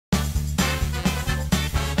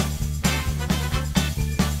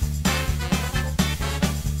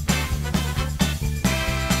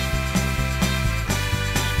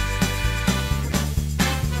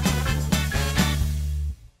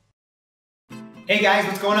Hey guys,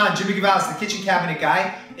 what's going on? Jimmy Gavalis, the kitchen cabinet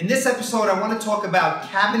guy. In this episode, I want to talk about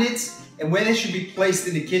cabinets and where they should be placed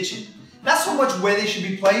in the kitchen. Not so much where they should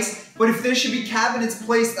be placed, but if there should be cabinets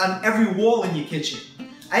placed on every wall in your kitchen.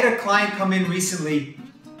 I had a client come in recently,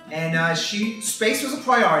 and space was a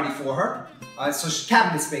priority for her.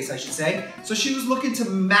 Cabinet space, I should say. So she was looking to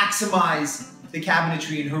maximize the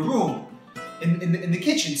cabinetry in her room, in the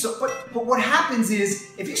kitchen. But what happens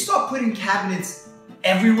is, if you start putting cabinets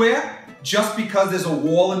everywhere, just because there's a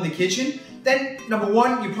wall in the kitchen, then number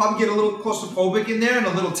one, you probably get a little claustrophobic in there and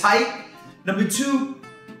a little tight. Number two,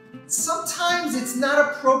 sometimes it's not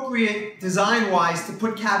appropriate design-wise to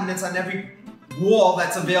put cabinets on every wall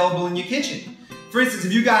that's available in your kitchen. For instance,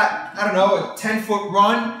 if you got, I don't know, a 10-foot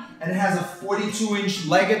run and it has a 42-inch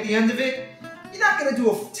leg at the end of it, you're not gonna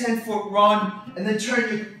do a 10-foot run and then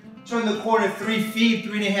turn the corner 3 feet,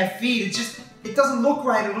 3.5 feet. It doesn't look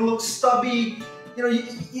right. It'll look stubby. You know,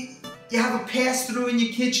 you have a pass-through in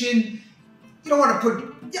your kitchen. You don't want to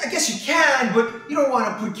put, I guess you can, but you don't want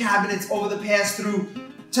to put cabinets over the pass-through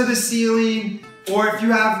to the ceiling. Or if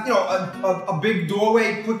you have, you know, a big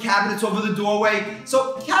doorway, put cabinets over the doorway.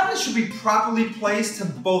 So cabinets should be properly placed to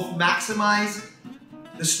both maximize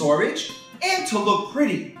the storage and to look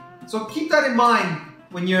pretty. So keep that in mind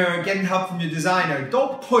when you're getting help from your designer.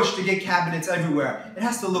 Don't push to get cabinets everywhere. It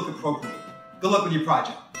has to look appropriate. Good luck with your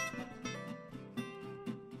project.